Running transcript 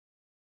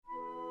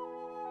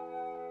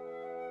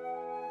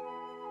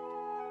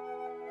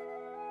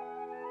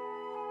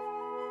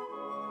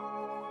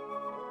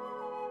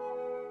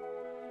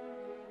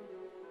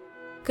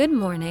Good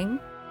morning.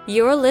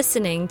 You're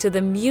listening to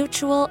the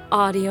Mutual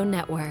Audio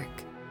Network.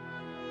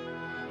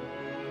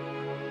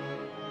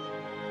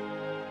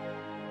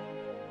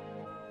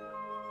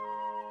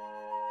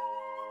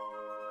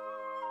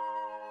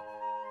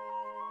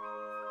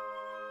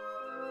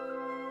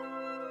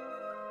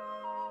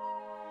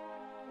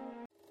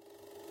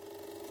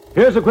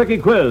 Here's a quickie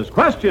quiz.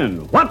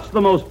 Question: what's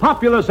the most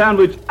popular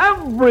sandwich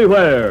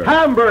everywhere?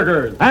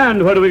 Hamburgers!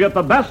 And where do we get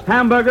the best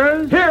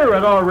hamburgers? Here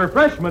at our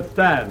refreshment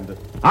stand.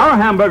 Our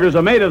hamburgers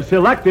are made of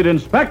selected,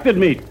 inspected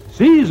meat,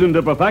 seasoned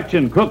to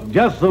perfection, cooked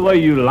just the way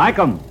you like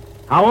them.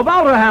 How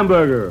about a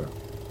hamburger?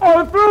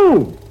 Or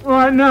through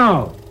right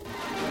now.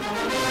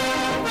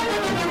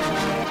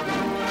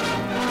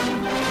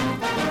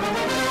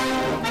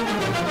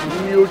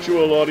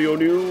 Mutual Audio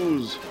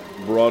News,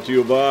 brought to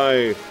you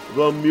by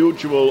the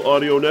Mutual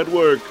Audio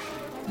Network.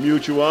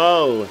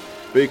 Mutual,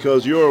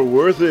 because you're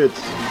worth it.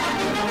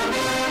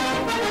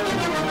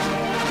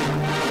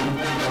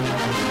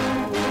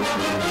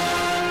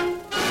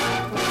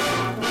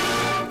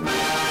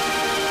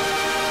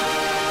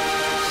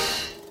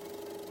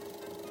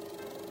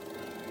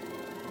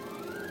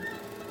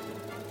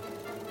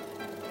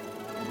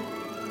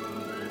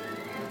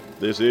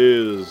 This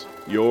is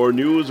your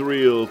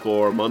newsreel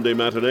for Monday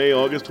Matinee,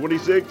 August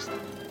 26th.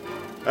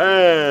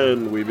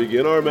 And we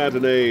begin our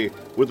matinee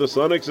with the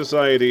Sonic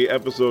Society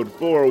episode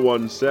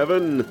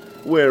 417,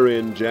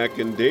 wherein Jack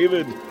and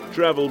David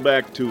travel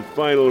back to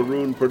Final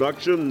Rune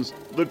Productions'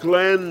 The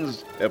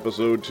Cleanse,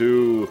 episode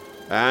 2,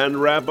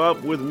 and wrap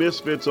up with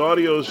Misfits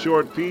Audio's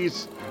short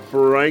piece,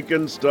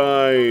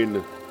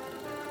 Frankenstein.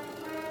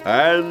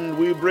 And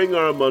we bring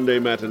our Monday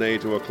matinee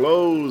to a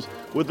close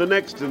with the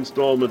next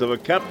installment of a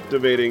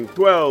captivating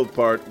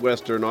 12-part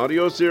Western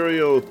audio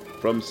serial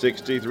from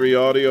 63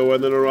 Audio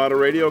and the Narada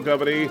Radio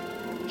Company,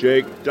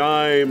 Jake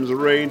Dimes,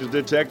 Range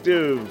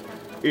Detective.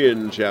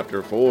 In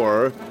Chapter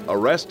 4,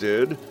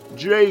 Arrested,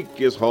 Jake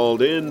is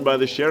hauled in by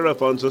the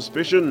sheriff on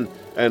suspicion,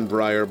 and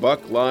Briar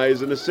Buck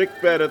lies in a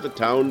sickbed at the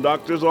town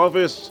doctor's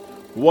office.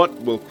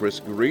 What will Chris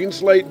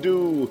Greenslate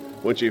do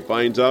when she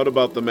finds out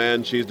about the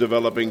man she's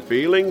developing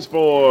feelings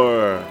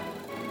for?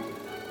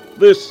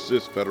 This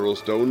is Federal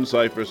Stone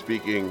Cipher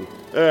speaking,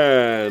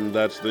 and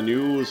that's the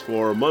news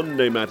for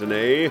Monday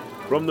Matinee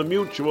from the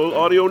Mutual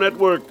Audio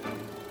Network.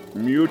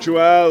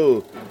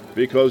 Mutual,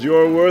 because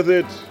you're worth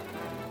it.